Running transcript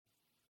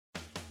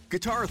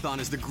Guitarathon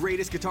is the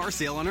greatest guitar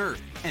sale on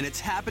earth, and it's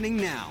happening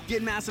now.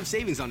 Get massive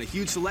savings on a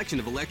huge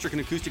selection of electric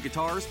and acoustic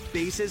guitars,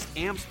 basses,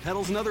 amps,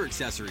 pedals, and other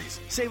accessories.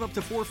 Save up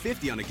to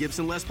 $450 on a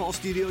Gibson Les Paul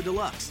Studio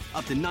Deluxe,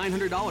 up to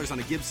 $900 on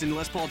a Gibson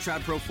Les Paul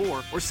Trad Pro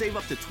 4, or save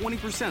up to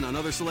 20% on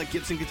other select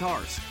Gibson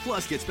guitars.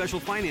 Plus, get special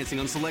financing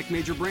on select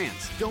major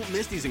brands. Don't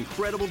miss these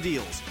incredible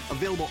deals.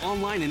 Available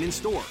online and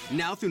in-store,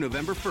 now through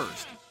November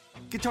 1st.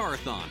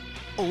 Guitarathon,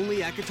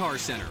 only at Guitar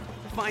Center.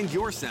 Find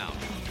your sound.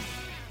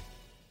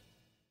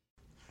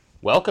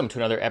 Welcome to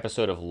another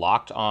episode of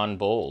Locked On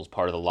Bulls,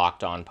 part of the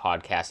Locked On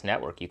Podcast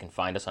Network. You can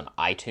find us on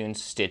iTunes,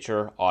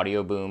 Stitcher,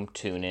 Audio Boom,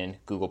 TuneIn,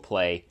 Google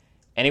Play,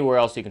 anywhere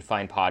else you can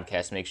find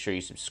podcasts. Make sure you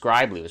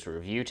subscribe, leave us a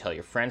review, tell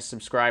your friends to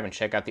subscribe, and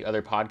check out the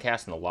other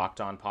podcasts on the Locked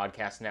On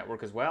Podcast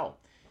Network as well.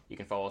 You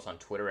can follow us on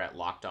Twitter at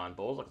Locked On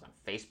Bulls, look us on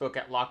Facebook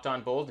at Locked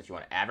On Bulls. If you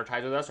want to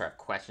advertise with us or have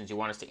questions you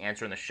want us to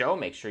answer in the show,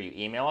 make sure you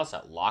email us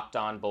at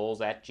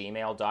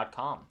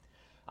lockedonbulls@gmail.com.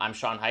 I'm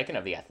Sean Highkin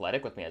of The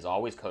Athletic. With me, as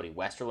always, Cody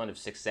Westerlund of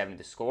 670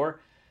 The Score.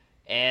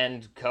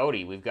 And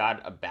Cody, we've got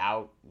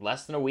about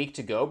less than a week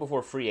to go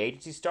before free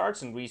agency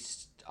starts, and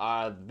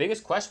the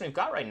biggest question we've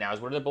got right now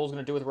is what are the Bulls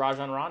going to do with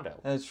Rajon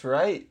Rondo? That's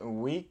right. A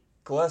week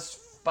less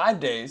 5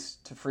 days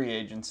to free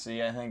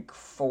agency. I think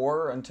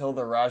 4 until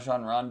the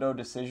Rajon Rondo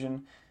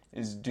decision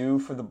is due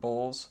for the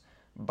Bulls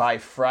by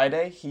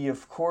Friday. He,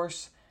 of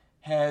course,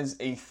 has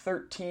a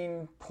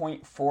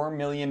 $13.4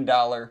 million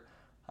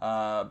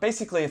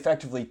basically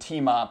effectively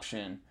team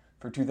option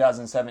for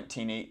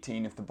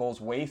 2017-18. If the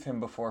Bulls waive him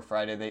before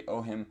Friday, they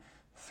owe him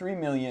 $3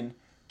 million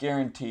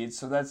guaranteed.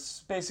 So that's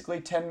basically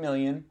 $10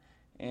 million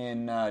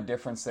in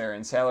difference there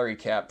in salary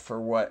cap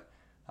for what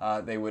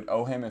they would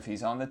owe him if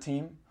he's on the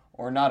team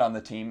or not on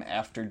the team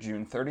after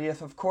June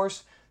 30th. Of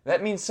course,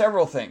 that means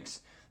several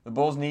things. The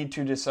Bulls need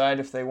to decide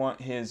if they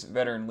want his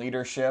veteran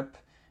leadership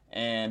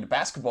and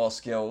basketball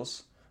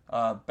skills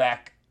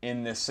back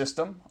in this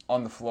system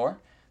on the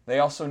floor. They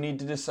also need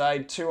to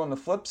decide, too, on the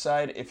flip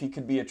side, if he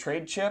could be a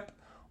trade chip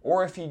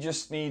or if he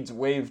just needs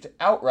waived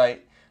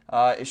outright.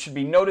 It should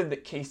be noted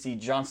that Casey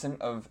Johnson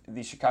of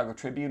the Chicago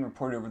Tribune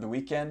reported over the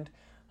weekend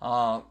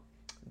the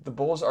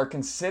Bulls are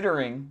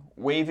considering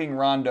waiving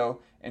Rondo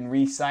and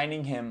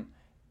re-signing him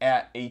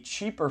at a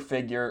cheaper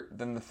figure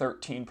than the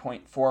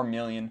 $13.4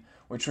 million,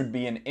 which would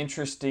be an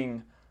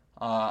interesting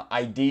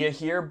idea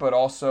here, but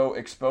also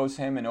expose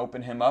him and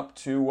open him up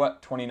to,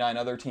 29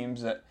 other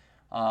teams that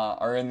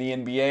are in the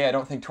NBA. I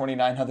don't think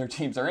 29 other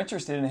teams are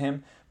interested in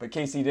him, but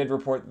Casey did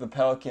report that the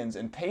Pelicans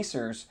and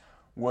Pacers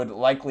would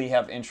likely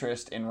have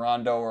interest in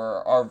Rondo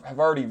or have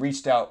already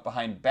reached out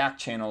behind back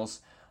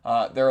channels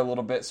there a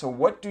little bit. So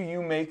what do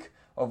you make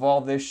of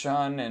all this,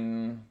 Sean?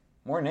 And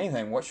more than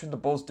anything, what should the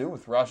Bulls do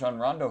with Rajon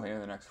Rondo here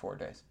in the next 4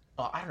 days?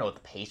 I don't know what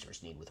the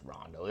Pacers need with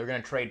Rondo. They're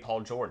going to trade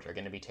Paul George. They're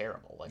going to be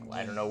terrible.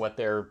 I don't know what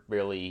they're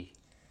really...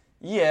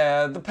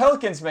 Yeah, the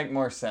Pelicans make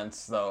more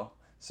sense, though.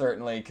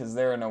 Certainly, because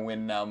they're in a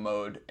win-now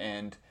mode,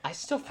 and I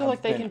still feel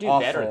like they can do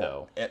better,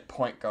 though. At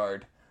point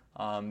guard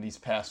these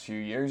past few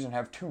years, and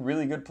have 2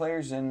 really good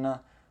players in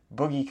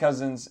Boogie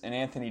Cousins and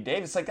Anthony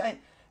Davis.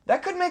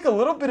 That could make a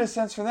little bit of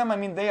sense for them. I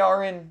mean, they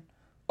are in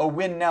a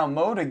win-now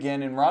mode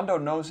again, and Rondo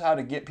knows how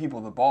to get people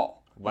the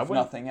ball, if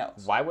nothing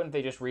else. Why wouldn't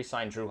they just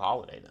re-sign Drew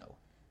Holiday, though?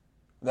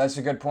 That's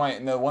a good point.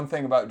 And the one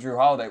thing about Drew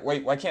Holiday,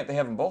 why can't they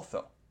have them both,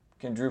 though?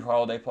 Can Drew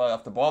Holiday play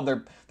off the ball?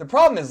 The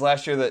problem is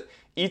last year that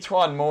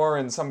E'Twaun Moore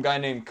and some guy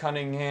named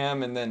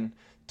Cunningham and then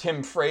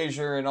Tim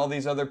Frazier and all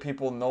these other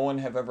people no one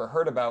have ever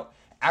heard about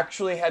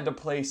actually had to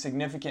play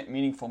significant,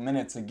 meaningful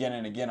minutes again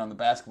and again on the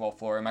basketball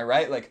floor. Am I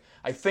right?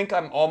 I think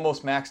I'm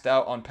almost maxed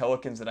out on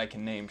Pelicans that I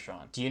can name,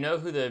 Sean. Do you know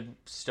who the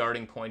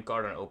starting point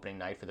guard on opening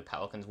night for the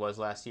Pelicans was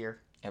last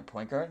year? At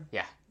point guard?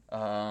 Yeah.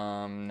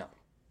 No.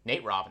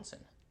 Nate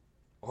Robinson.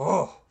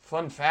 Oh,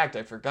 fun fact,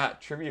 I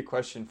forgot. Trivia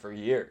question for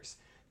years.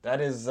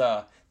 That is,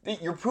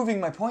 you're proving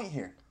my point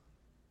here.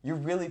 You're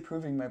really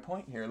proving my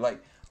point here.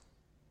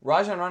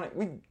 Rajon Rondo,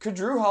 could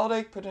Drew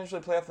Holiday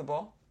potentially play off the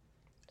ball?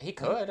 He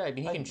could. I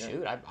mean, he can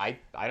shoot. I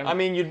don't. I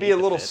mean, you'd be a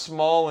little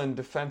small and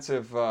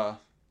defensively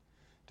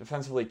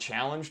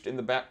challenged in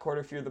the backcourt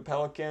if you're the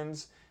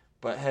Pelicans.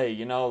 But hey,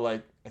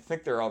 I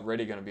think they're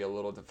already going to be a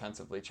little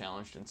defensively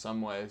challenged in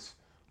some ways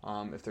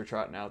if they're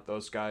trotting out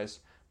those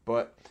guys.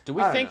 But do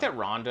we think that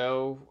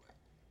Rondo,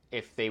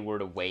 if they were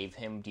to waive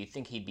him, do you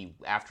think he'd be,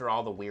 after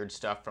all the weird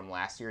stuff from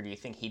last year, do you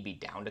think he'd be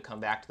down to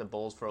come back to the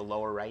Bulls for a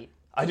lower rate?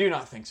 I do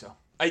not think so.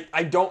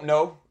 I don't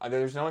know.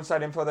 There's no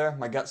inside info there.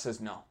 My gut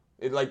says no.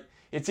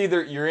 It's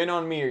either you're in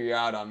on me or you're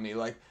out on me.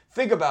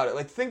 Think about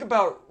it. Think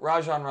about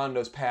Rajon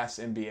Rondo's past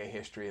NBA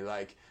history.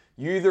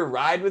 You either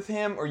ride with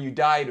him or you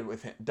die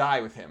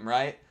with him,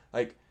 right?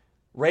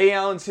 Ray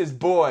Allen's his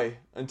boy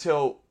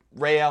until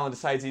Ray Allen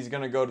decides he's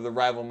going to go to the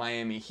rival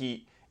Miami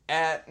Heat.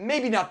 At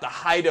maybe not the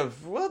height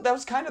of, that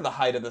was kind of the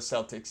height of the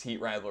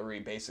Celtics-Heat rivalry,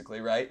 basically,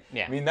 right?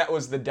 Yeah. I mean, that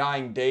was the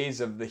dying days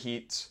of the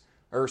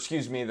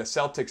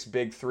Celtics'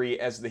 Big Three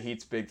as the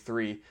Heat's Big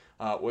Three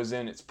was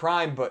in its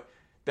prime. But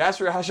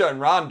that's Rajon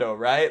Rondo,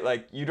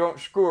 right? You don't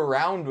screw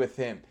around with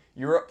him.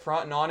 You're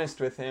upfront and honest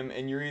with him,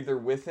 and you're either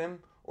with him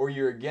or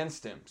you're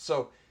against him.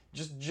 So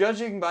just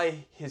judging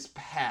by his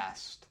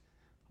past,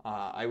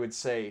 I would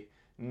say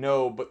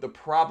no. But the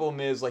problem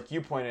is, like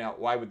you pointed out,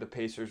 why would the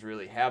Pacers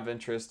really have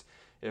interest?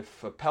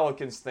 If a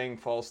Pelicans thing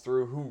falls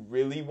through, who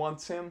really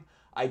wants him?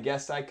 I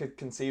guess I could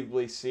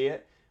conceivably see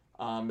it.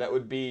 That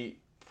would be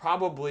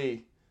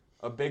probably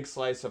a big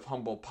slice of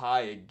humble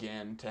pie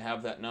again to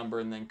have that number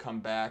and then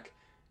come back.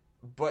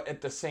 But at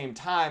the same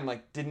time,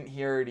 like, didn't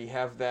he already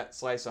have that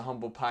slice of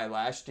humble pie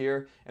last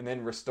year and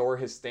then restore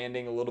his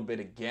standing a little bit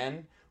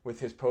again with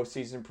his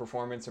postseason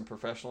performance and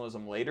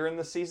professionalism later in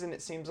the season,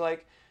 it seems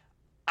like?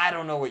 I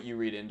don't know what you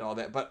read into all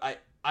that,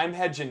 but I'm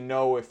hedging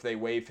no if they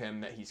waive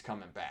him that he's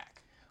coming back.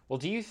 Well,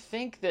 do you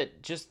think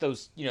that just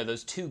those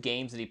 2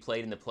 games that he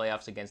played in the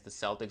playoffs against the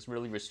Celtics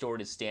really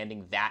restored his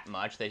standing that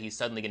much that he's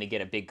suddenly going to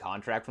get a big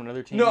contract from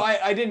another team? No,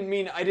 I didn't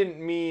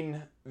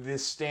mean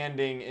this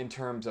standing in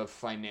terms of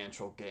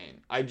financial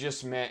gain. I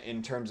just meant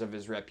in terms of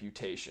his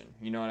reputation.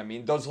 You know what I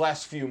mean? Those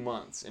last few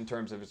months in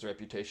terms of his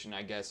reputation,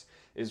 I guess,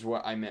 is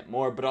what I meant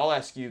more. But I'll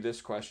ask you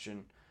this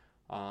question.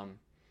 You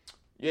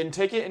can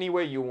take it any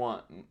way you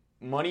want.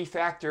 Money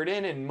factored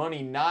in and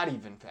money not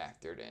even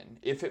factored in,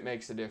 if it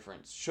makes a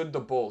difference. Should the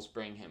Bulls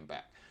bring him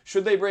back?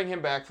 Should they bring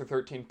him back for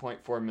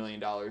 $13.4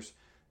 million?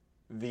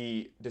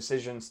 The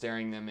decision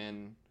staring them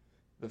in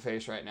the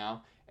face right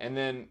now. And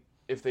then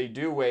if they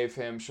do waive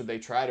him, should they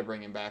try to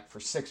bring him back for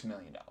 $6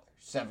 million,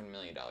 $7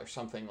 million,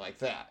 something like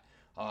that?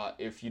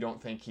 If you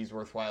don't think he's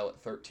worthwhile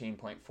at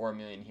 $13.4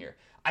 million here.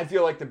 I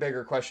feel like the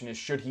bigger question is,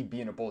 should he be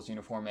in a Bulls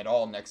uniform at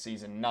all next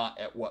season? Not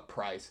at what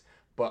price.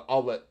 But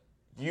I'll let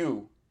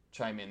you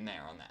chime in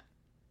there on that.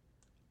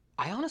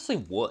 I honestly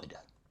would.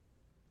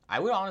 I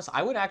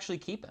would actually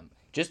keep him.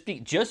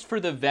 Just for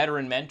the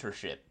veteran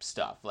mentorship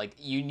stuff. Like,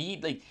 you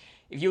need, like,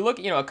 if you look,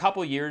 a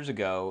couple years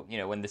ago,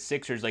 when the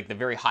Sixers, like, the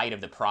very height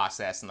of the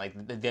process, and, like,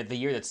 the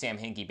year that Sam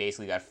Hinkie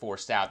basically got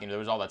forced out, there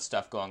was all that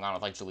stuff going on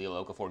with, like,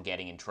 Jahlil Okafor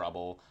getting in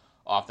trouble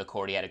off the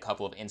court. He had a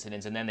couple of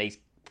incidents, and then they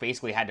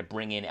basically had to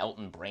bring in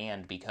Elton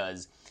Brand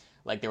because,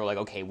 like, they were like,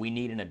 okay, we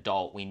need an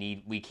adult.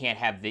 We can't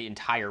have the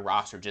entire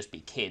roster just be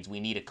kids. We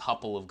need a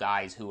couple of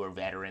guys who are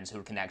veterans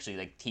who can actually,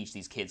 like, teach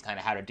these kids kind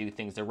of how to do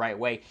things the right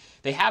way.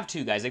 They have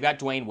 2 guys. They've got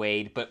Dwayne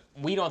Wade, but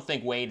we don't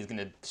think Wade is going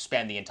to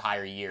spend the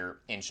entire year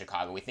in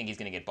Chicago. We think he's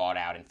going to get bought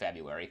out in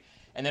February.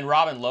 And then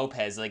Robin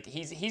Lopez, like,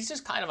 he's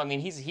just kind of, I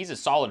mean, he's a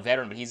solid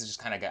veteran, but he's just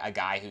kind of a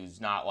guy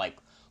who's not, like,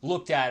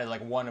 looked at as,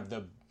 like, one of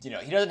the, he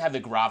doesn't have the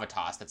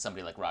gravitas that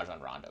somebody like Rajon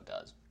Rondo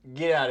does.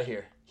 Get out of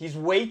here. He's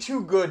way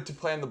too good to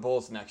play on the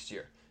Bulls next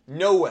year.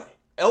 No way.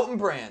 Elton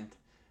Brand.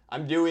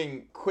 I'm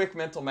doing quick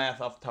mental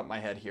math off the top of my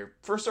head here.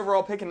 First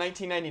overall pick in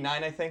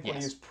 1999, I think, when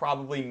he was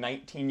probably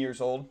 19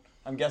 years old.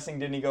 I'm guessing,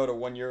 didn't he go to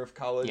 1 year of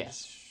college?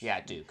 Yes. Yeah,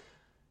 Duke.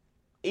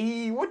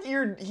 What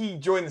year he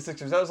joined the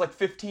Sixers? That was like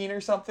 15 or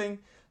something?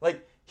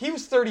 Like, he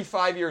was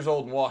 35 years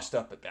old and washed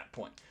up at that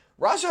point.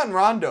 Rajon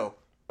Rondo,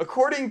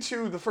 according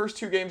to the first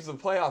 2 games of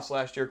the playoffs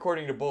last year,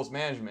 according to Bulls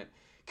management,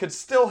 could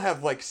still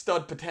have, like,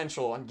 stud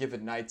potential on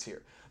given nights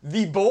here.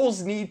 The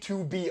Bulls need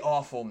to be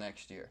awful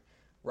next year.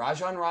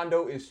 Rajon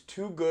Rondo is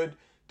too good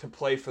to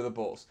play for the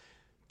Bulls.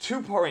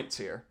 2 points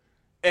here.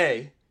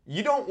 A,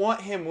 you don't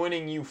want him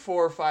winning you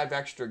 4 or 5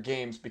 extra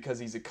games because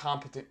he's a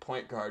competent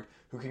point guard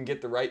who can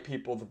get the right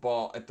people the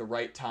ball at the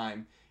right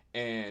time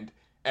and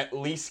at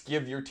least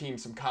give your team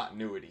some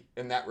continuity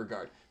in that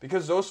regard.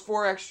 Because those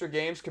 4 extra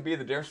games could be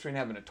the difference between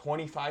having a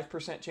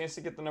 25% chance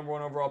to get the number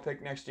 1 overall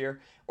pick next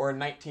year or a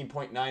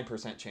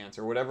 19.9% chance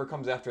or whatever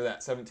comes after that,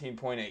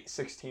 17.8,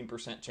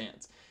 16%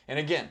 chance. And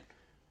again,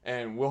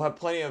 and we'll have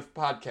plenty of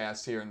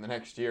podcasts here in the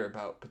next year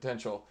about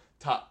potential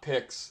top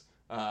picks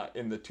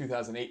in the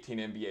 2018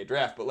 NBA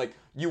draft. But, like,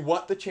 you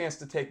want the chance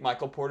to take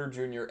Michael Porter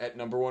Jr. at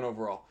number 1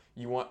 overall.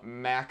 You want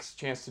max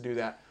chance to do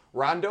that.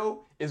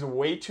 Rondo is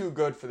way too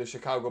good for the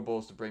Chicago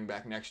Bulls to bring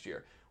back next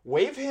year.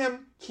 Waive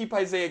him, keep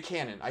Isaiah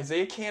Cannon.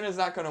 Isaiah Cannon's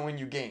not going to win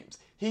you games.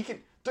 He can,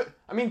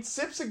 I mean,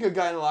 Sip's a good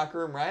guy in the locker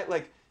room, right?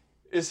 Like,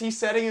 is he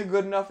setting a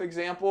good enough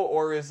example,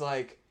 or is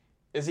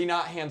he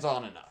not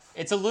hands-on enough?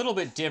 It's a little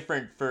bit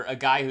different for a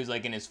guy who's,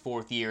 like, in his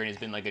 4th year and has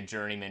been, like, a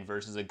journeyman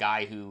versus a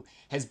guy who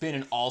has been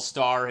an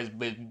all-star, has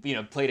been,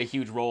 played a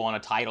huge role on a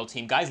title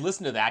team. Guys,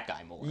 listen to that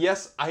guy more.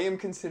 Yes, I am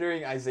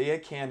considering Isaiah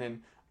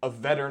Cannon a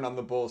veteran on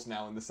the Bulls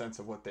now in the sense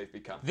of what they've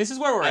become. This is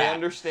where we're at. I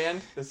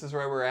understand. This is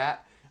where we're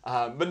at.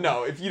 But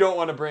no, if you don't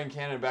want to bring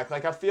Cannon back,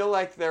 like, I feel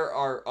like there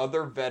are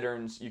other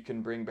veterans you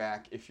can bring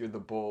back if you're the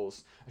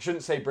Bulls. I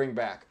shouldn't say bring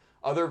back.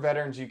 Other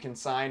veterans you can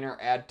sign or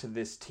add to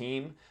this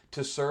team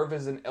to serve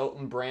as an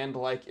Elton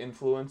Brand-like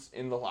influence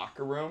in the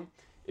locker room.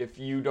 If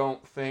you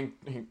don't think,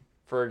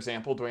 for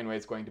example, Dwayne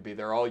Wade's going to be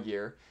there all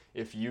year.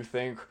 If you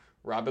think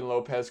Robin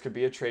Lopez could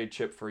be a trade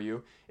chip for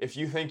you. If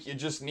you think you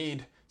just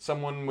need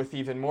someone with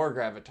even more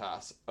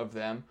gravitas of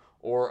them,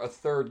 or a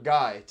third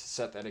guy to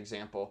set that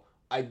example.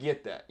 I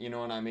get that. You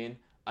know what I mean?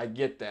 I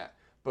get that.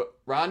 But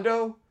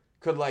Rondo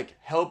could, like,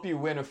 help you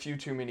win a few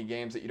too many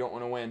games that you don't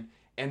want to win.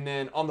 And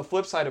then on the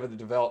flip side of it, the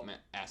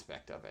development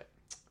aspect of it.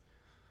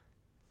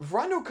 If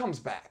Rondo comes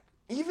back,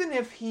 even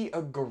if he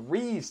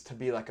agrees to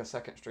be like a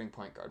second string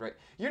point guard, right?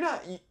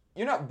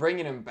 you're not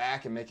bringing him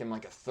back and making him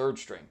like a third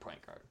string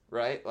point guard,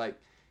 right? Like,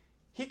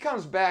 he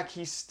comes back,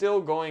 he's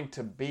still going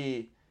to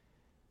be,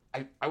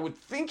 I would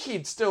think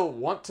he'd still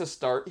want to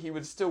start. He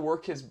would still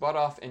work his butt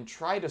off and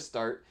try to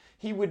start.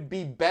 He would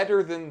be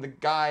better than the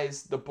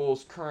guys the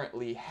Bulls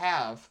currently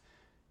have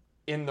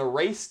in the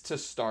race to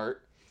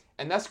start,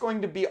 and that's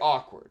going to be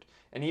awkward.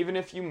 And even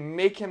if you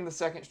make him the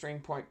second string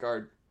point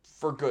guard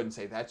for good and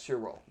say that's your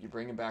role, you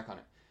bring him back on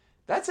it,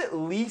 that's at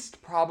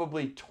least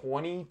probably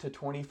 20 to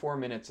 24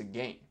 minutes a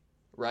game,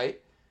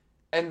 right?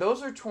 And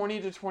those are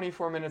 20 to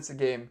 24 minutes a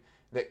game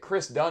that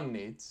Chris Dunn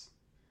needs.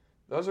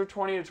 Those are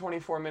 20 to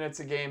 24 minutes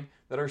a game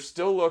that are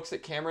still looks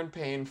at Cameron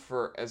Payne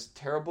for as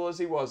terrible as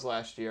he was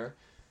last year.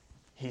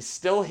 He's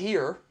still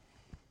here.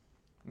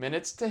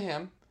 Minutes to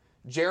him.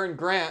 Jaren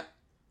Grant,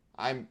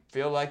 I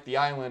feel like the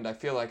island. I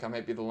feel like I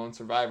might be the lone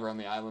survivor on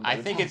the island. I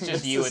think it's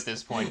just you at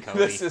this point, Cody.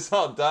 This is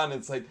all done.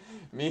 It's like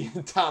me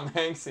and Tom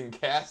Hanks in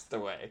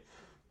Castaway.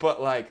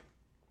 But, like,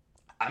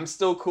 I'm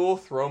still cool.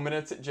 Throw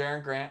minutes at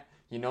Jaren Grant.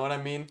 You know what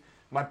I mean?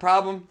 The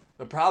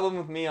problem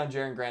with me on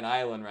Jaren Grant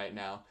Island right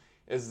now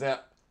is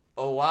that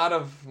a lot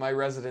of my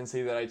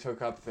residency that I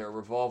took up there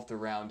revolved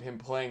around him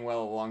playing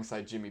well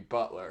alongside Jimmy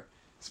Butler,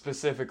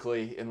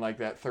 specifically in like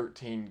that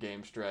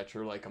 13-game stretch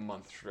or like a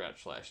month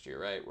stretch last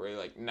year, right? Where he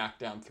like knocked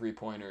down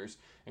three-pointers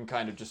and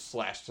kind of just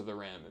slashed to the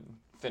rim and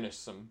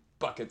finished some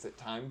buckets at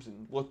times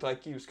and looked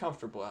like he was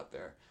comfortable out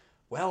there.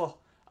 Well,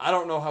 I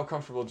don't know how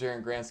comfortable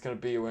Jaren Grant's going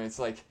to be when it's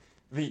like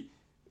the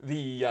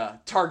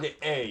target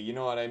A, you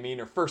know what I mean?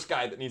 Or first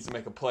guy that needs to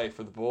make a play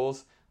for the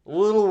Bulls. A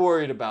little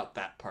worried about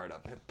that part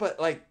of it. But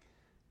like,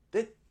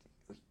 that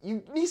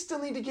you still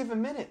need to give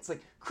him minutes.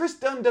 Like, Chris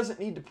Dunn doesn't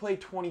need to play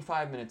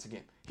 25 minutes a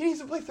game. He needs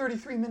to play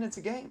 33 minutes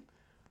a game.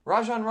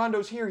 Rajon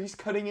Rondo's here. He's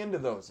cutting into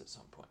those at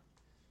some point.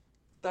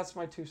 That's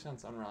my 2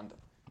 cents on Rondo.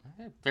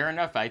 Fair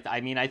enough.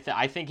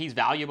 I think he's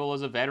valuable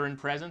as a veteran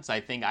presence. I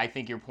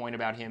think your point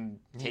about him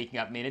taking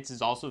up minutes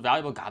is also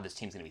valuable. God, this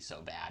team's going to be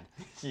so bad.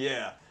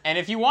 Yeah. And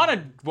if you want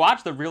to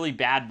watch the really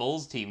bad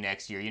Bulls team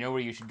next year, you know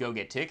where you should go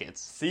get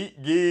tickets.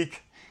 SeatGeek.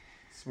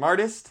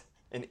 Smartest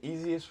and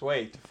easiest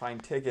way to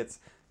find tickets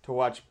to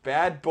watch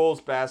bad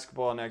Bulls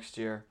basketball next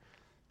year,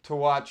 to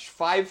watch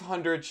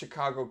 500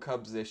 Chicago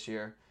Cubs this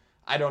year.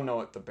 I don't know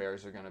what the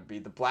Bears are going to be.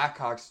 The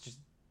Blackhawks,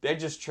 they're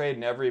just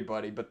trading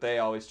everybody, but they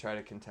always try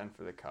to contend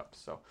for the Cubs.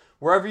 So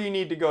wherever you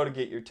need to go to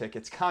get your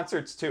tickets.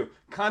 Concerts, too.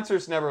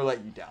 Concerts never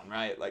let you down,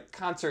 right? Like,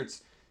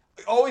 concerts,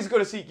 always go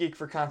to SeatGeek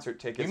for concert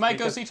tickets. We might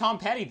go see Tom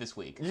Petty this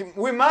week.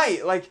 We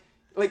might. Like,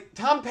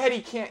 Tom Petty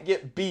can't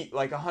get beat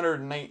like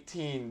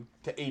 119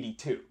 to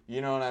 82.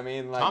 You know what I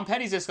mean? Like, Tom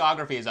Petty's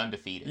discography is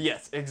undefeated.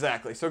 Yes,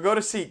 exactly. So go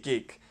to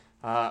SeatGeek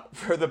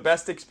for the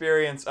best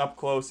experience up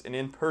close and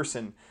in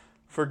person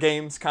for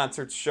games,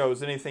 concerts,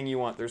 shows, anything you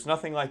want. There's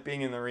nothing like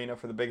being in the arena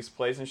for the biggest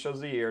plays and shows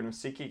of the year, and with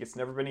SeatGeek, it's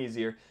never been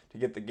easier to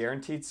get the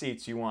guaranteed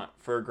seats you want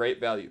for a great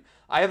value.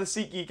 I have the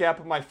SeatGeek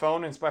app on my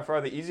phone, and it's by far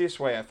the easiest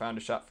way I found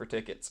to shop for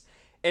tickets.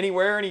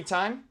 Anywhere,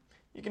 anytime,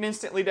 you can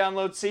instantly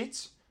download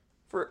seats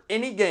for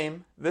any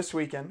game this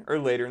weekend or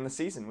later in the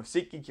season. With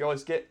SeatGeek, you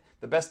always get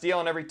the best deal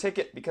on every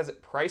ticket because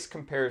it price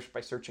compares by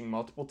searching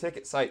multiple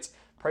ticket sites.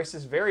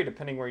 Prices vary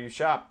depending where you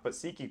shop, but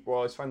SeatGeek will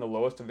always find the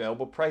lowest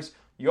available price.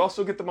 You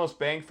also get the most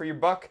bang for your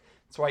buck.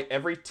 That's why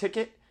every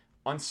ticket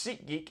on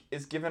SeatGeek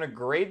is given a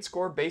grade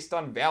score based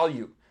on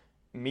value.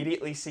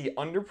 Immediately see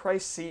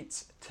underpriced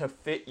seats to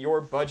fit your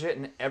budget,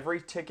 and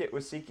every ticket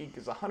with SeatGeek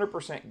is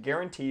 100%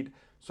 guaranteed,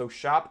 so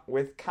shop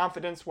with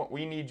confidence. What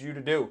we need you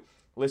to do,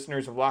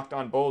 listeners of Locked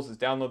On Bulls, is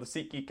download the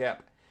SeatGeek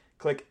app.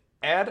 Click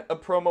add a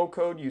promo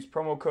code, use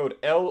promo code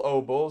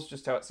LOBulls,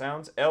 just how it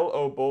sounds,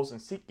 LOBulls,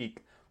 and SeatGeek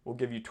will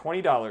give you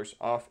 $20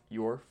 off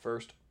your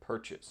first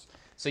purchase.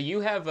 So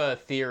you have a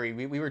theory,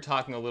 we were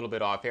talking a little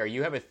bit off air,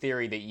 you have a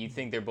theory that you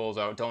think their Bulls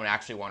don't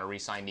actually want to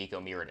re-sign Nico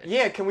Mirotic.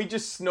 Yeah, can we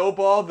just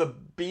snowball the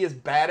be as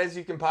bad as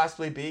you can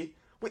possibly be?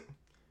 Wait,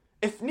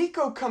 if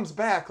Nico comes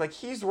back, like,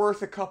 he's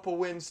worth a couple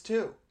wins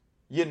too,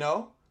 you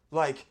know?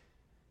 Like,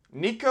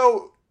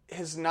 Nico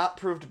has not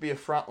proved to be a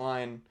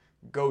frontline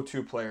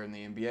go-to player in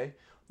the NBA.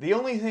 The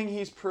only thing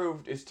he's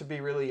proved is to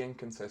be really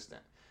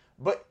inconsistent.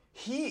 But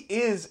he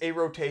is a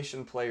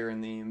rotation player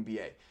in the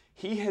NBA.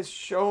 He has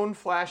shown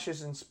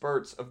flashes and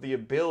spurts of the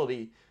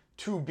ability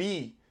to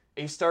be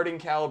a starting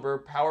caliber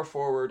power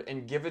forward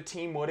and give a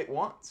team what it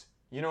wants.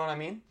 You know what I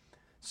mean?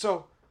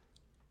 So,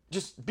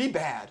 just be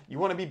bad. You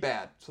want to be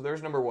bad. So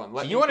there's number one.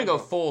 You want to go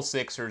full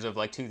Sixers of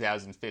like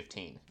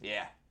 2015.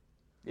 Yeah.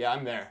 Yeah,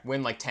 I'm there.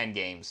 Win like 10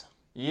 games.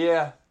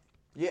 Yeah.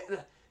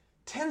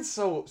 10's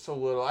so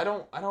little. I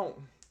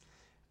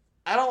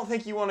don't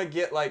think you want to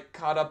get like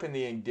caught up in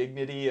the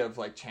indignity of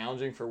like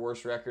challenging for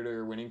worst record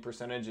or winning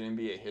percentage in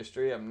NBA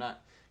history. I'm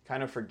not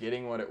kind of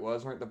forgetting what it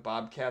was. Weren't the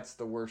Bobcats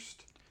the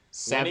worst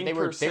winning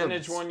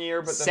percentage one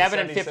year? But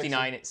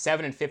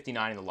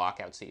 7-59 in the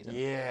lockout season.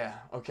 Yeah.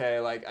 Okay.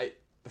 Like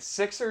the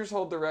Sixers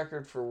hold the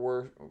record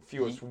for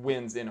fewest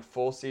wins in a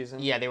full season.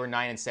 Yeah, they were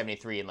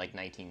 9-73 in like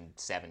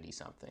 1970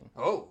 something.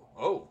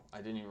 Oh! I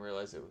didn't even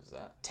realize it was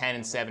that.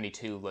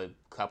 10-72 a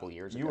couple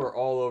years ago. You were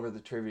all over the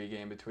trivia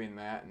game between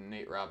that and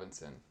Nate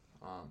Robinson.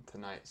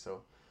 tonight.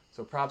 So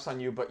props on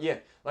you. But yeah,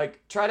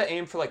 like try to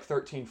aim for like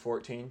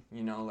 13-14.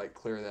 You know, like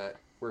clear that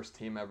worst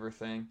team ever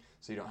thing,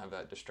 so you don't have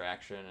that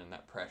distraction and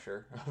that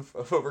pressure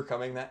of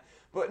overcoming that.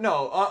 But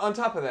no, on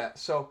top of that,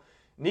 so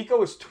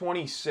Nico is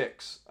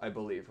 26, I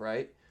believe,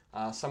 right?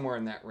 Somewhere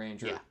in that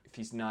range. Or if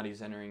he's not,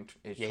 he's entering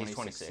age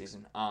 26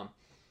 season.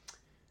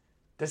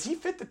 Does he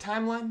fit the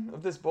timeline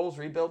of this Bulls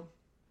rebuild?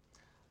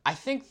 I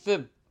think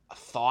the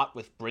thought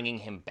with bringing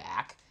him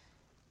back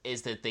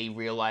is that they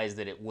realized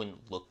that it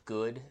wouldn't look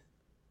good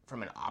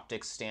from an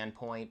optics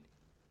standpoint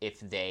if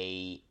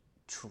they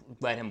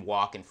let him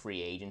walk in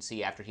free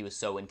agency after he was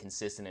so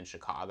inconsistent in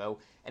Chicago,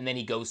 and then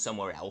he goes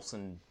somewhere else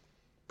and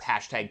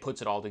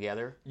puts it all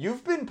together.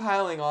 You've been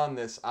piling on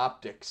this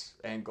optics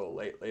angle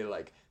lately,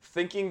 like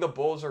thinking the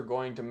Bulls are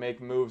going to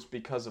make moves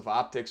because of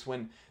optics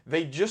when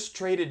they just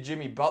traded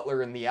Jimmy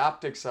Butler, and the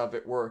optics of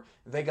it were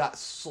they got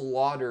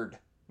slaughtered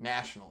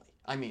nationally.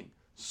 I mean,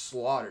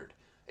 slaughtered.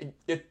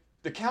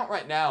 The count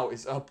right now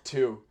is up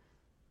to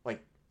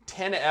like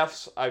 10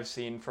 Fs I've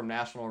seen from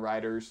national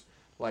writers,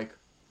 like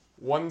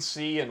 1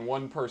 C and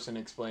 1 person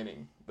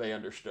explaining they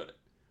understood it.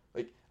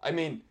 Like, I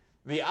mean,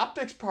 the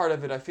optics part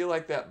of it, I feel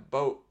like that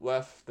boat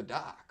left the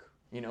dock.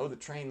 You know, the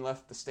train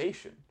left the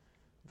station.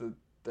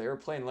 The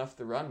airplane left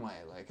the runway.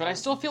 But I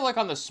still feel like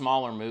on the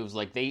smaller moves,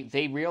 like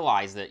they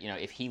realize that, you know,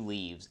 if he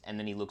leaves and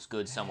then he looks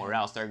good somewhere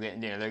else, they're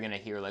gonna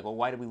hear like, well,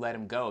 why did we let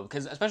him go?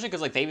 Especially because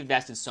like they've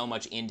invested so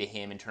much into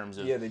him in terms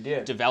of they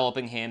did.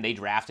 Developing him. They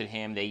drafted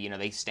him.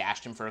 They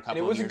stashed him for a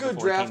couple of years. And it was a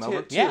good draft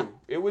hit too. Yeah.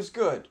 It was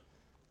good.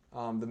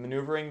 The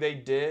maneuvering they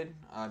did,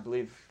 I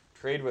believe,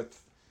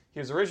 he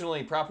was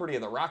originally property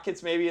of the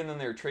Rockets maybe, and then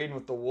they were trading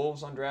with the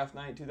Wolves on draft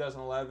night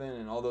 2011,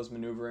 and all those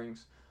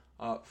maneuverings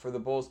for the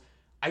Bulls.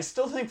 I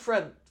still think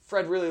Fred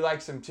really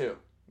likes him too.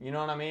 You know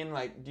what I mean?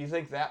 Like, do you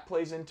think that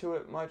plays into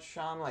it much,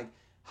 Sean? Like,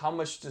 how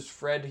much does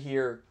Fred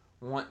here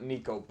want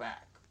Nico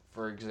back,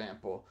 for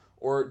example?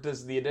 Or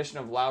does the addition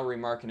of Lauri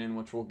Markkanen,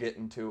 which we'll get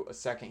into a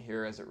second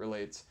here as it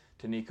relates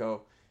to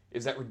Nico,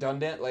 is that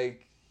redundant?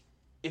 Like,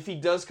 if he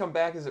does come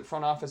back, is it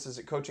front office, is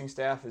it coaching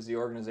staff, is the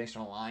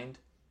organization aligned?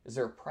 Is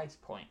there a price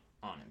point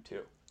on him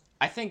too?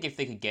 I think if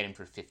they could get him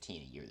for $15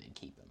 a year, they'd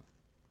keep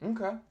him.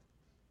 Okay.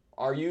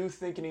 Are you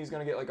thinking he's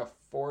going to get like a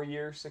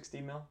 4-year, $60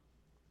 million?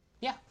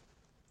 Yeah.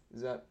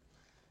 Is that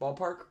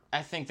ballpark?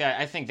 I think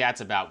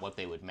that's about what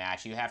they would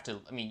match. You have to.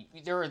 I mean,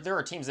 there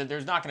are teams that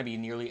there's not going to be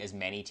nearly as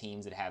many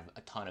teams that have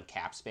a ton of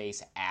cap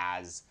space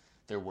as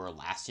there were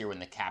last year when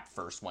the cap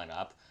first went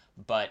up.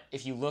 But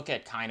if you look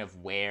at kind of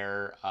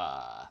where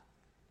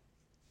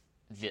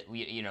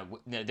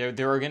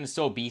there are going to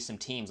still be some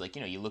teams like,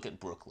 you know, you look at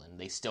Brooklyn,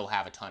 they still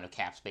have a ton of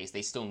cap space.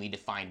 They still need to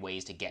find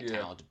ways to get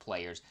talented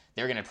players.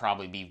 They're going to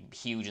probably be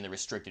huge in the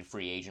restricted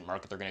free agent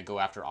market. They're going to go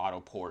after Otto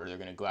Porter. They're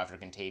going to go after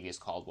Kentavious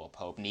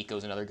Caldwell-Pope.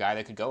 Nico's another guy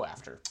they could go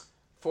after.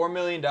 $4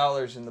 million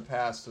in the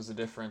past was the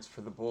difference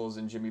for the Bulls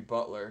and Jimmy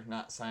Butler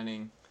not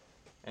signing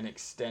an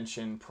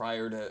extension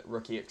prior to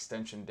rookie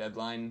extension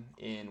deadline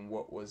in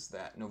what was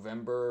that,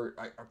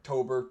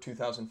 October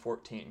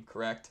 2014,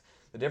 correct?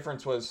 The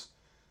difference was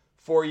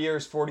 4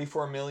 years,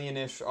 $44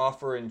 million-ish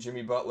offer, and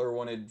Jimmy Butler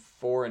wanted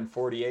 $4 and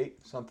 $48,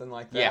 something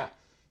like that. Yeah.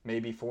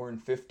 Maybe $4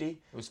 and $50. It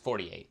was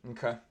 48.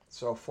 Okay,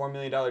 so $4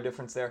 million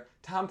difference there.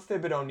 Tom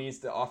Thibodeau needs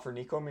to offer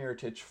Nico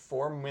Mirotic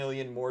 $4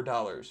 million more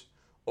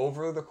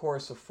over the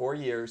course of 4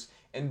 years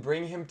and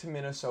bring him to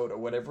Minnesota,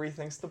 whatever he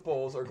thinks the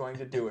Bulls are going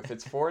to do. If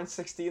it's 4 and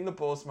 $60 in the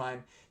Bulls'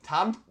 mind,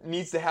 Tom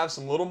needs to have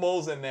some little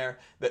moles in there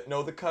that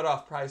know the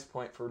cutoff price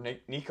point for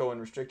Nico in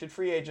restricted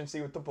free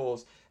agency with the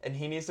Bulls, and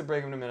he needs to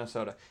bring him to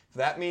Minnesota. If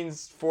that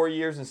means 4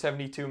 years and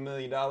 $72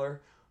 million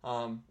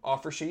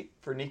offer sheet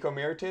for Nico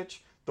Mirotic,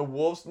 the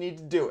Wolves need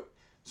to do it.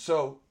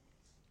 So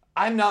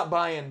I'm not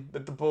buying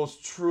that the Bulls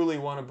truly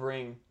want to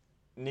bring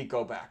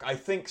Nico back. I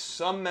think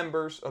some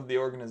members of the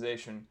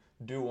organization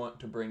do want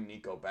to bring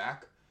Nico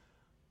back.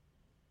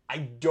 I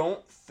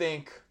don't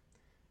think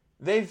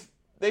they've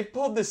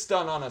pulled this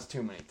stunt on us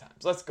too many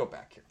times. Let's go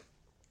back here.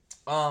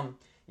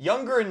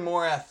 Younger and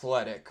more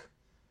athletic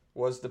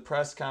was the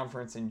press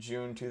conference in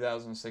June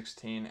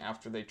 2016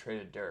 after they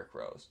traded Derrick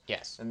Rose.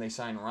 Yes. And they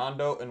signed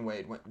Rondo and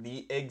Wade, went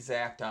the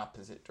exact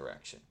opposite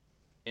direction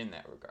in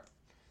that regard.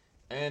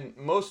 And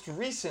most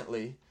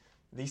recently,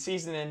 the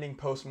season-ending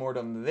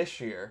postmortem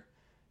this year,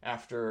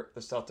 after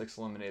the Celtics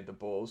eliminated the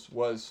Bulls,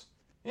 was,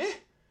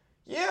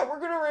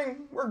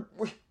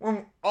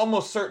 we're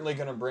almost certainly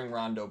going to bring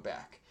Rondo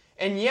back.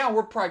 And yeah,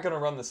 we're probably going to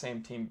run the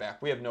same team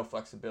back. We have no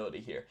flexibility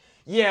here.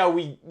 Yeah,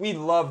 we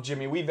love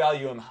Jimmy. We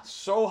value him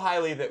so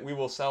highly that we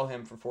will sell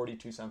him for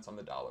 42 cents on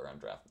the dollar on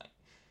draft night.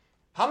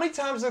 How many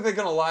times are they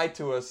going to lie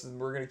to us and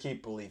we're going to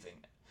keep believing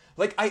it?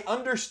 Like, I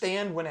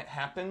understand when it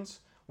happens,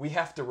 we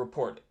have to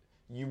report it.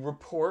 You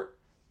report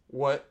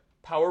what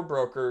power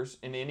brokers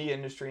in any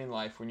industry in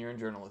life when you're in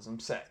journalism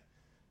say.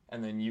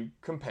 And then you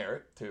compare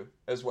it to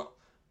as well.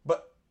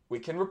 But we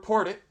can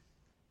report it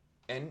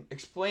and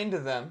explain to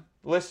them,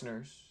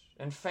 listeners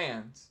and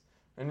fans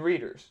and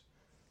readers,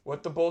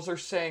 what the Bulls are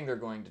saying they're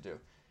going to do.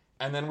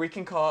 And then we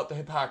can call out the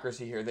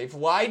hypocrisy here. They've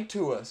lied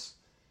to us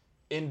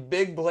in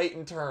big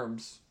blatant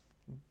terms,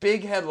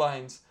 big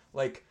headlines,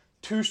 like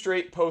 2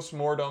 straight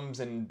postmortems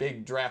and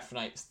big draft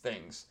night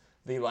things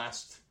the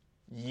last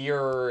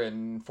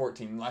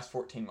last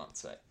 14 months,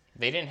 say.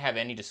 They didn't have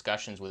any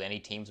discussions with any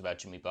teams about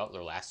Jimmy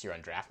Butler last year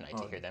on draft night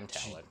to hear them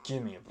tell it.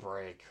 Give me a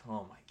break.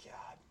 Oh my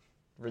God.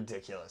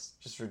 Ridiculous.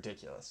 Just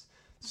ridiculous.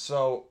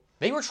 So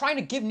they were trying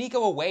to give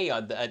Nico away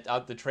on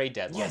the trade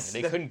deadline. Yes,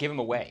 and they couldn't give him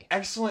away.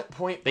 Excellent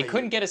point. They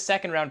couldn't get a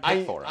second-round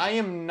pick for him. I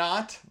am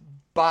not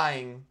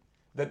buying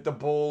that the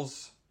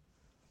Bulls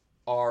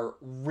are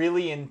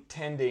really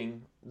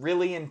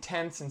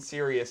intense and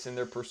serious in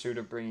their pursuit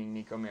of bringing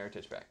Nico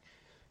Mirotic back.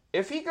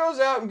 If he goes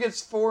out and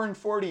gets 4 and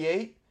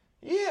 48,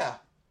 yeah,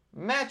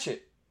 match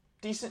it.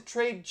 Decent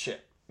trade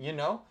chip,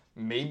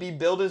 Maybe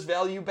build his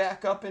value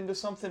back up into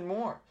something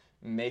more.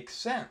 Makes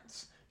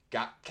sense.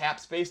 Got cap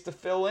space to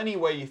fill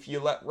anyway if you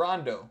let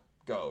Rondo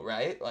go,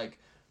 right? Like,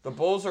 the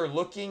Bulls are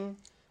looking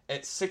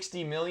at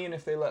 $60 million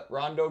if they let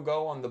Rondo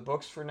go on the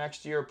books for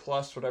next year,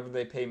 plus whatever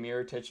they pay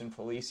Mirotic and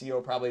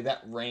Felicio. Probably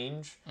that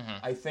range,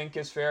 I think,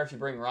 is fair. If you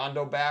bring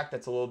Rondo back,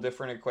 that's a little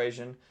different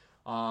equation.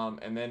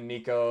 And then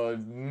Nico,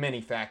 many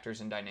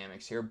factors and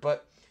dynamics here.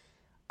 But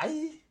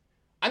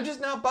I'm just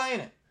not buying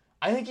it.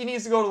 I think he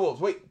needs to go to the Wolves.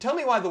 Wait, tell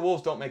me why the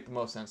Wolves don't make the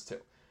most sense, too.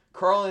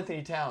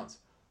 Karl-Anthony Towns,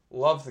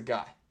 love the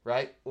guy.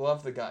 Right?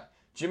 Love the guy.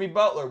 Jimmy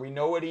Butler, we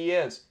know what he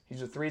is.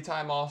 He's a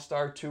 3-time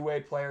All-Star,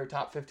 2-way player,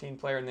 top 15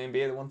 player in the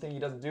NBA. The one thing he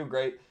doesn't do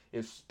great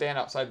is stand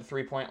outside the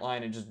 3-point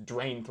line and just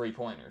drain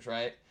 3-pointers,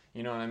 right?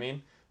 You know what I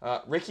mean?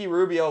 Ricky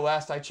Rubio,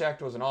 last I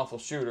checked, was an awful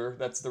shooter.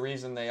 That's the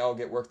reason they all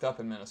get worked up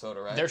in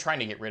Minnesota, right? They're trying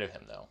to get rid of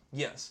him, though.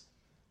 Yes.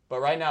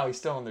 But right now, he's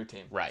still on their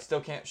team. Right.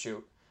 Still can't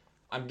shoot.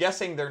 I'm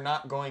guessing they're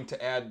not going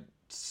to add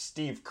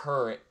Steve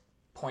Kerr at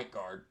point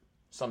guard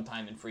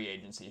sometime in free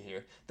agency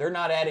here. They're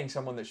not adding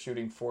someone that's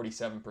shooting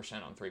 47%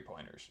 on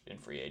 3-pointers in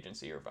free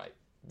agency or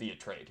via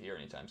trade here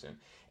anytime soon.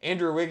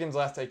 Andrew Wiggins,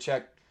 last I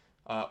checked,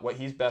 what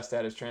he's best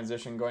at is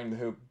transition, going to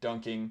the hoop,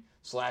 dunking,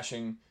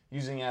 slashing,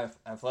 using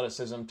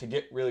athleticism to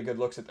get really good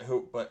looks at the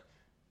hoop, but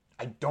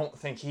I don't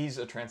think he's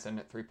a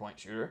transcendent 3-point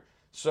shooter.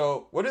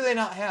 So what do they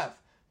not have?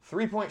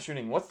 3-point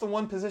shooting. What's the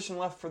one position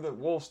left for the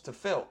Wolves to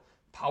fill?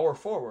 Power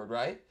forward,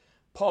 right?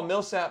 Paul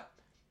Millsap,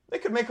 they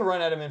could make a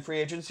run at him in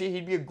free agency.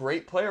 He'd be a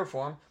great player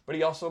for him, but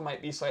he also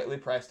might be slightly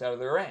priced out of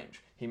their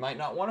range. He might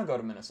not want to go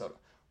to Minnesota.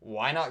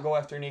 Why not go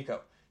after Nico?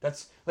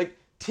 That's like,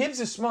 Tibbs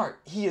is smart.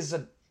 He is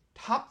a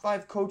top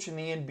 5 coach in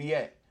the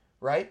NBA,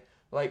 right?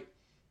 Like,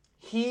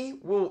 he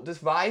will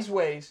devise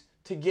ways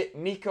to get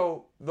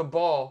Nico the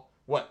ball,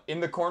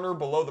 in the corner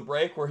below the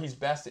break where he's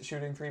best at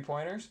shooting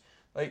 3-pointers?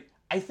 Like,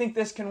 I think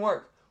this can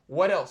work.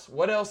 What else?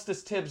 What else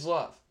does Tibbs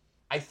love?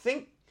 I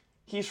think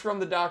he's from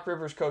the Doc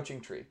Rivers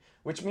coaching tree,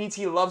 which means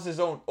he loves his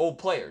own old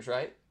players,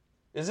 right?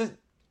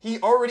 He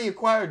already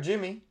acquired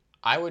Jimmy.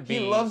 He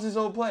loves his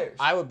old players.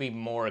 I would be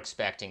more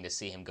expecting to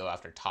see him go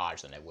after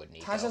Taj than I would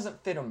Nico. Taj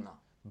doesn't fit him,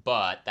 though.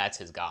 But that's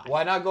his guy.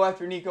 Why not go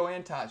after Nico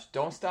and Taj?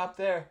 Don't stop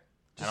there.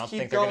 I don't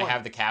think they're going to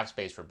have the cap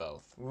space for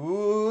both.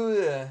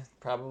 Ooh,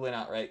 probably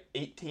not, right?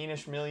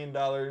 $18-ish million.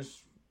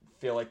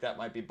 Feel like that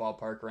might be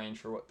ballpark range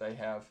for what they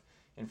have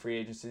in free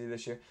agency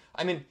this year.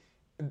 I mean,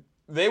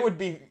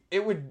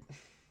 the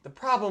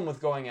problem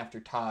with going after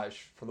Taj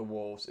for the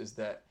Wolves is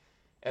that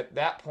at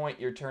that point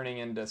you're turning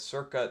into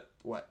circa,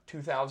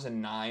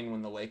 2009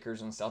 when the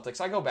Lakers and Celtics,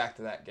 I go back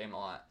to that game a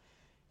lot.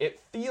 It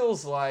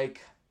feels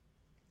like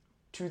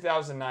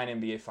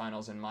 2009 NBA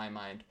Finals in my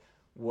mind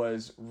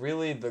was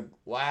really the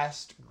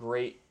last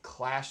great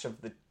clash of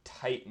the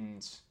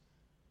Titans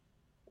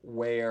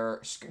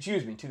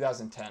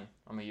 2010.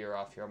 I'm a year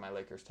off here on my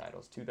Lakers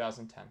titles.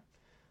 2010,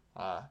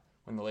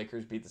 when the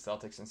Lakers beat the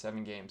Celtics in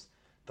 7 games.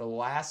 The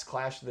last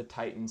clash of the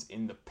Titans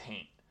in the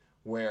paint,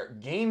 where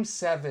Game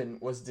 7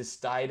 was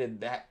decided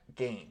that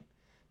game.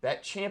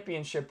 That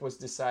championship was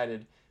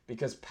decided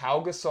because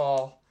Pau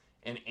Gasol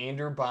and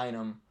Andrew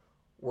Bynum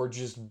were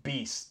just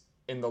beasts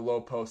in the low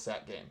post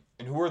that game.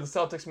 And who were the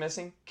Celtics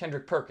missing?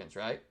 Kendrick Perkins,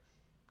 right?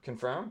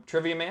 Confirm?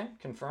 Trivia man?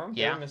 Confirm?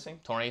 Yeah. They're missing.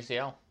 Torn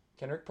ACL.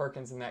 Kendrick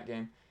Perkins in that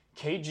game.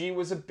 KG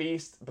was a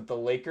beast, but the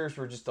Lakers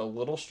were just a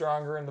little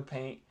stronger in the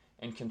paint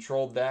and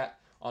controlled that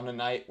on a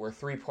night where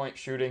 3-point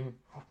shooting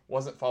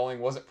wasn't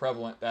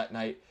prevalent that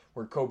night,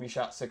 where Kobe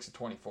shot 6 of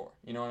 24.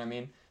 You know what I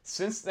mean?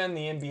 Since then,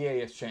 the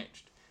NBA has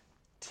changed.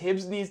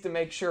 Tibbs needs to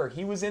make sure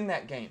he was in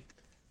that game.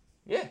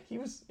 He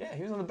was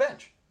on the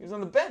bench. He was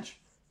on the bench.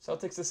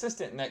 Celtics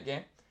assistant in that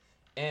game.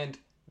 And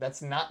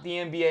that's not the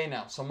NBA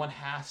now. Someone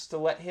has to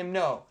let him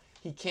know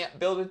he can't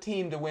build a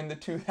team to win the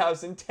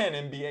 2010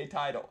 NBA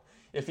title.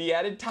 If he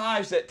added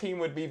Taj, that team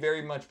would be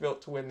very much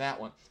built to win that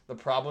one. The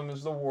problem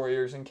is the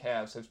Warriors and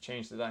Cavs have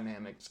changed the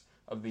dynamics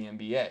of the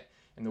NBA.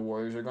 And the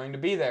Warriors are going to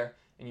be there,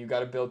 and you've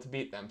got to build to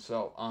beat them.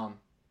 So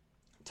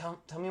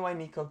tell me why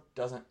Nico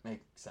doesn't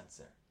make sense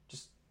there.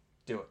 Just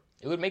do it.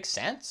 It would make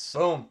sense.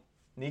 Boom.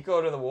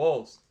 Nico to the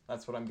Wolves.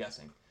 That's what I'm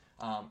guessing.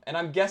 And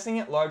I'm guessing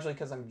it largely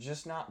because I'm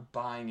just not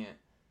buying it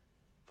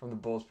from the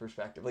Bulls'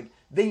 perspective. Like,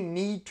 they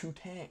need to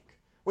tank.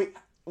 Wait,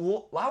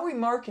 Lauri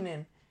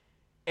Markkanen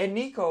and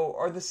Nico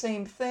are the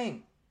same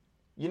thing.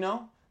 You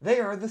know? They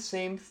are the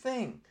same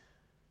thing.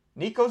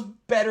 Nico's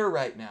better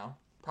right now,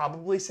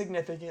 probably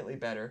significantly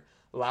better.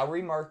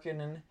 Lauri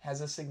Markkanen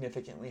has a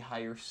significantly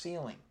higher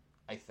ceiling,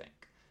 I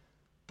think.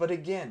 But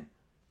again,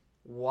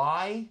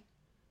 why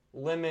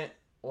limit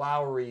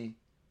Lauri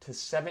to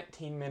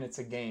 17 minutes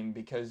a game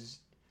because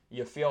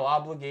you feel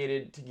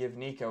obligated to give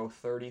Nico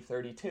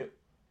 30-32?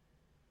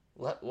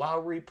 Let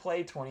Lauri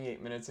play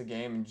 28 minutes a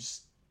game and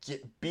just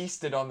get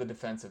beasted on the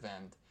defensive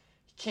end.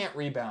 He can't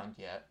rebound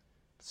yet.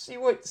 See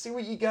what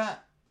you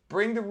got.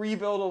 Bring the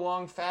rebuild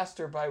along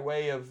faster by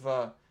way of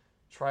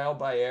trial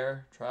by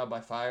air, trial by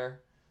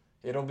fire.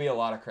 It'll be a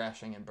lot of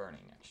crashing and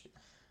burning next year.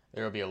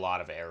 There will be a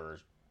lot of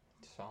errors.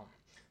 So,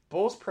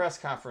 Bulls press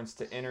conference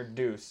to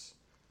introduce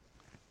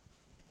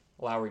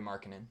Lauri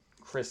Markkanen,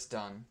 Chris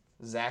Dunn,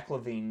 Zach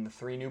LaVine, the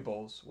 3 new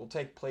Bulls, will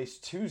take place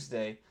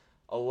Tuesday,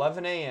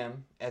 11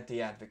 a.m. at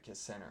the Advocate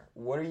Center.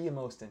 What are you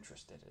most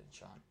interested in,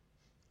 Sean?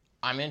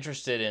 I'm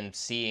interested in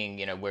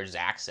seeing, where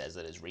Zach says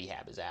that his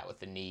rehab is at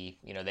with the knee.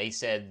 They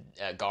said,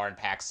 Gar and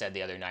Pax said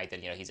the other night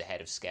that, he's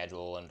ahead of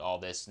schedule and all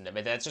this. And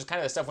that's just kind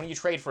of the stuff. When you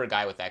trade for a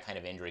guy with that kind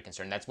of injury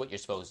concern, that's what you're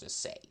supposed to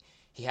say.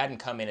 He hadn't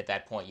come in at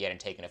that point yet and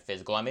taken a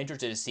physical. I'm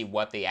interested to see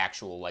what the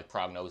actual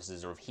prognosis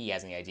is, or if he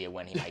has any idea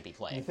when he might be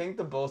playing. You think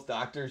the Bulls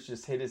doctors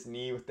just hit his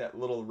knee with that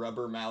little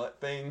rubber mallet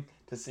thing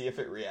to see if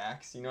it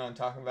reacts? You know what I'm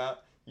talking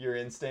about? Your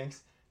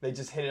instincts. They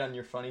just hit it on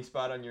your funny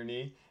spot on your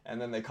knee,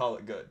 and then they call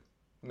it good.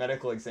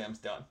 Medical exam's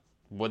done.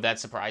 Would that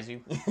surprise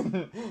you?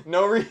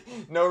 No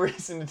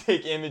reason to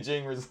take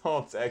imaging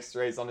results,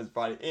 x-rays on his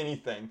body,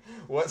 anything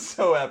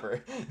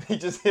whatsoever. They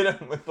just hit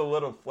him with a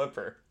little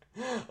flipper,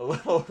 a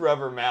little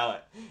rubber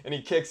mallet, and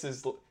he kicks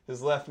his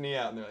left knee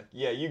out, and they're like,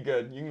 yeah, you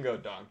good. You can go,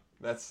 dog.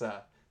 That's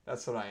what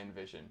I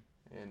envision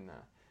in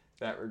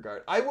that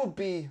regard. I will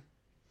be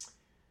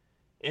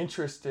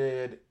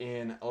interested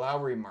in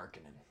Lauri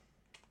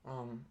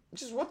Markkanen.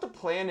 Just what the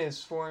plan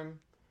is for him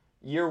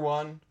year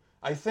one.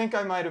 I think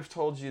I might have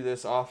told you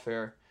this off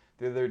air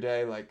the other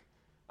day.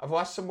 I've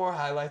watched some more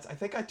highlights. I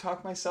think I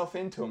talked myself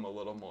into him a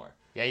little more.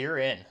 Yeah, you're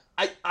in.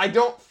 I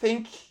don't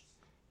think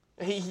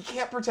he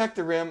can't protect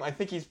the rim. I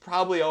think he's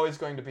probably always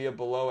going to be a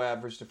below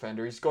average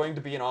defender. He's going to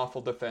be an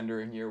awful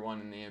defender in year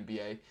one in the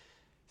NBA.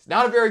 He's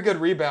not a very good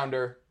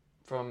rebounder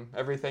from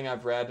everything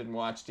I've read and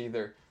watched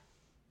either.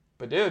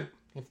 But dude,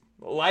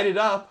 light it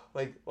up.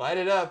 Light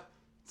it up.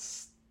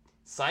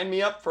 Sign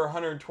me up for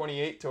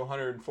 128 to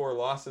 104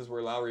 losses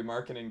where Lauri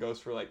Markkanen goes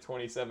for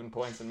 27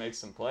 points and makes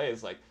some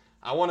plays.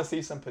 I want to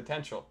see some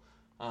potential.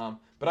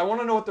 But I want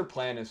to know what their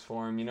plan is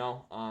for him,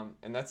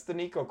 and that's the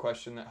Nico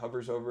question that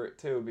hovers over it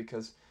too,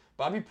 because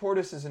Bobby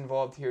Portis is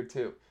involved here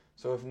too.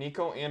 So if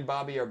Nico and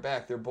Bobby are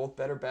back, they're both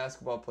better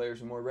basketball players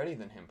and more ready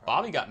than him.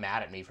 Probably. Bobby got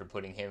mad at me for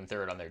putting him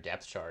third on their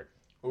depth chart.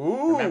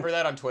 Ooh. Remember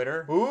that on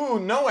Twitter? Ooh,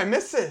 no, I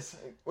missed this.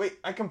 Wait,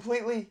 I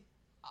completely...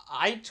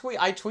 I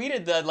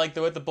tweeted that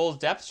what the Bulls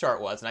depth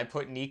chart was, and I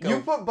put Nico.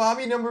 You put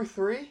Bobby number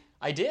 3?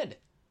 I did.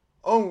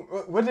 Oh,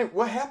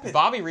 what happened?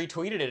 Bobby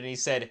retweeted it and he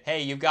said,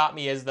 "Hey, you got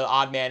me as the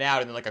odd man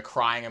out," and then a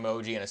crying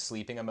emoji and a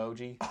sleeping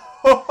emoji.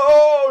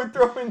 Oh,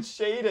 throwing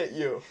shade at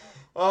you.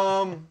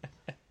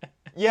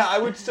 Yeah, I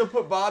would still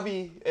put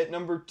Bobby at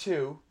number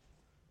 2.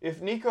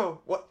 If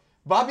Nico,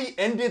 Bobby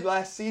ended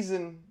last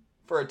season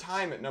for a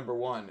time at number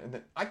 1, and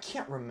then I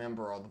can't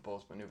remember all the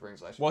Bulls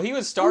maneuverings last year. Well, he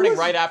was starting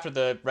right after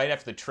the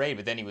trade,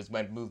 but then he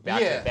moved back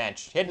to the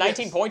bench. He had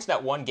 19 points in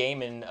that one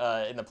game in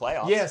the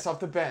playoffs. Yes, off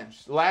the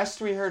bench. Last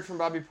we heard from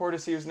Bobby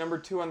Portis, he was number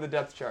 2 on the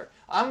depth chart.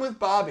 I'm with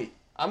Bobby.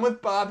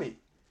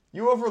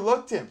 You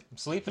overlooked him. I'm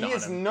sleeping on him.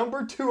 He is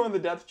number 2 on the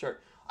depth chart.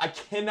 I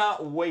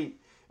cannot wait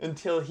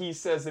until he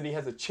says that he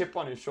has a chip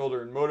on his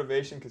shoulder and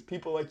motivation, because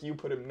people like you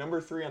put him number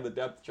 3 on the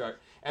depth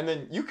chart, and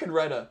then you could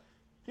write a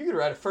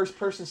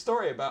first-person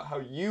story about how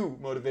you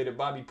motivated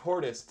Bobby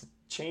Portis to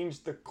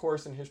change the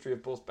course and history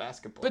of Bulls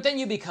basketball. But then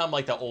you become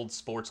the old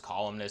sports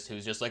columnist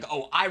who's just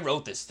oh, I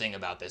wrote this thing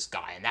about this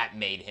guy, and that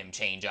made him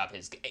change up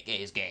his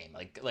game.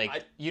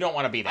 You don't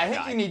want to be that guy. I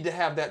think you need to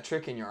have that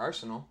trick in your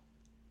arsenal.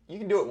 You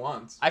can do it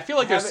once. I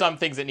feel there's some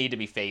things that need to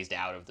be phased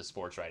out of the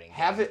sports writing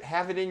game.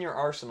 Have it in your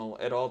arsenal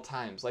at all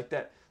times. Like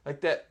that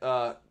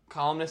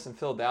columnist in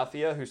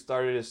Philadelphia who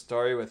started his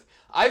story with,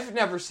 "I've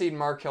never seen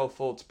Markelle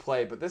Fultz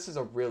play, but this is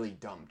a really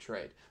dumb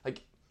trade."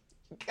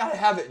 You gotta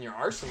have it in your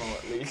arsenal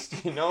at least,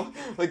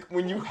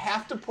 when you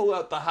have to pull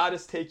out the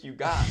hottest take you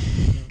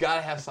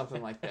gotta have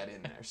something like that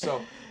in there. So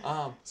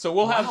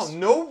we'll have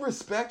no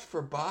respect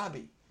for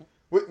Bobby.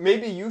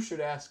 Maybe you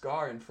should ask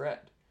Gar and Fred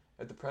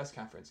at the press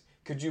conference.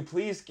 Could you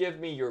please give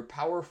me your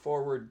power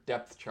forward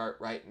depth chart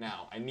right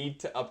now? I need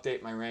to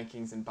update my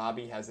rankings, and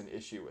Bobby has an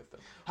issue with them.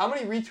 How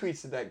many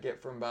retweets did that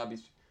get from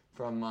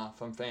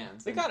from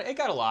fans? It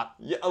got a lot.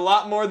 Yeah, a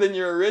lot more than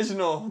your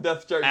original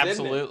depth chart.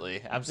 Absolutely.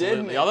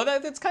 Didn't it? Although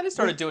that's kind of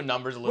started doing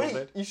numbers a little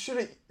bit.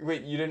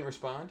 You didn't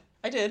respond?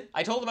 I did.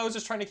 I told him I was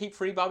just trying to keep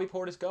free Bobby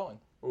Portis going.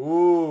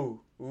 Ooh.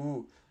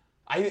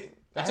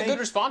 That's a good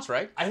response,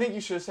 right? I think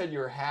you should have said you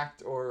were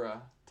hacked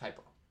or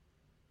typo.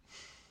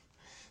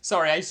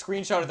 Sorry, I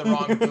screenshotted the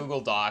wrong Google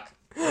Doc.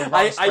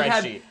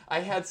 I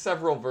had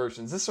several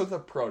versions. This was a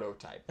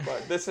prototype,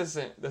 but this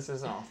isn't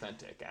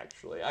authentic.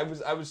 Actually, I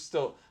was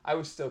still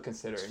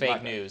considering. It's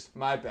fake news.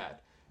 My bad.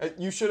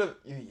 You should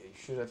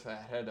have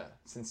had a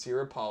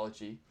sincere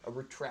apology, a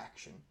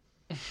retraction,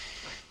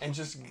 and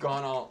just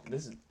gone all.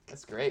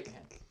 That's great,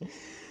 man.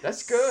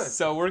 That's good.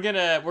 So we're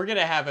gonna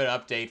have an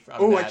update from.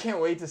 Oh, I can't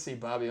wait to see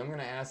Bobby. I'm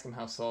gonna ask him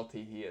how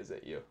salty he is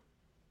at you.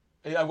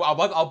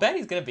 I'll bet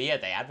he's gonna be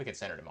at the Advocate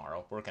Center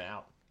tomorrow, working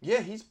out.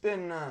 Yeah, he's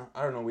been.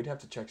 I don't know. We'd have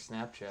to check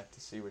Snapchat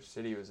to see which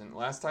city he was in.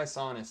 Last I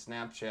saw on his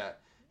Snapchat,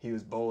 he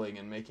was bowling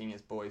and making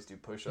his boys do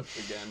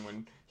push-ups again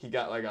when he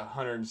got like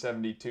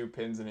 172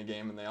 pins in a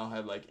game and they all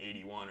had like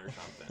 81 or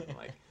something.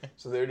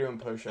 So they're doing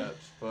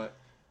push-ups. But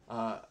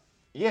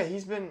yeah,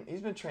 he's been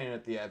training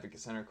at the Advocate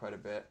Center quite a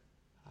bit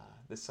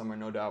this summer,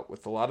 no doubt,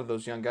 with a lot of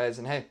those young guys.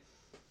 And hey,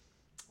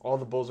 all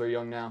the Bulls are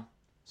young now,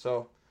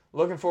 so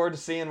looking forward to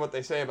seeing what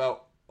they say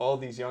about all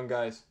these young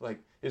guys. Like,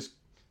 is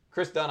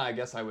Chris Dunn, I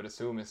guess I would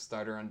assume, is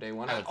starter on day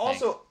one.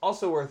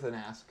 Also worth an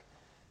ask.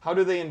 How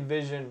do they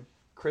envision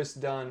Chris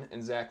Dunn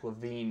and Zach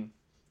LaVine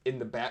in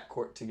the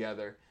backcourt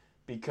together?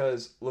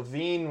 Because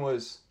LaVine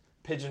was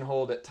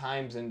pigeonholed at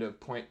times into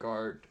point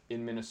guard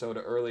in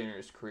Minnesota early in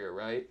his career,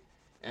 right?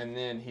 And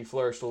then he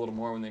flourished a little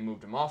more when they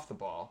moved him off the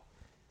ball.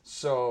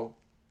 So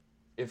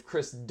if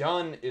Chris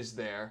Dunn is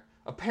there,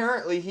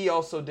 apparently he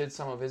also did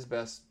some of his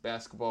best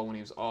basketball when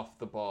he was off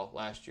the ball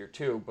last year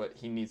too, but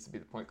he needs to be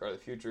the point guard of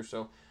the future.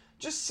 So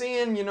just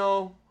seeing,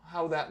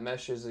 how that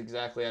meshes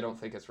exactly, I don't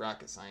think it's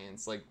rocket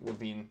science, like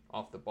LaVine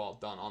off the ball,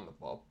 Dunn on the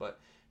ball. But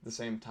at the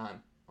same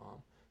time,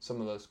 some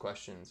of those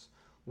questions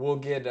we'll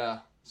get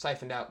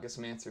siphoned out, get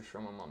some answers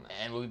from him on that.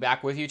 And we'll be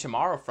back with you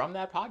tomorrow from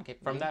that podcast,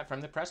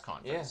 from the press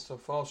conference. Yeah, so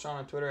follow Sean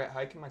on Twitter at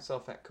Hike and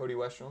myself at Cody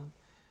Westerlund.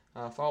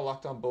 Follow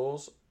Locked On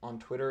Bulls on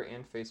Twitter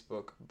and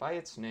Facebook by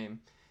its name.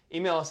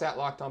 Email us at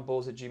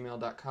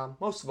lockedonbulls@gmail.com.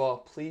 Most of all,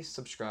 please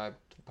subscribe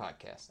to the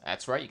podcast.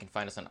 That's right. You can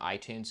find us on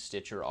iTunes,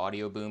 Stitcher,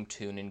 Audio Boom,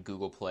 TuneIn,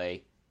 Google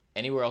Play.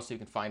 Anywhere else you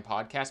can find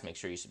podcasts, make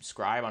sure you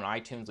subscribe on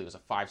iTunes, leave us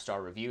a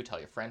 5-star review, tell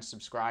your friends to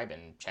subscribe,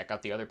 and check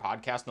out the other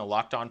podcasts in the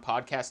Locked On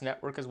Podcast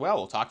Network as well.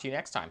 We'll talk to you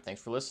next time.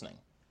 Thanks for listening.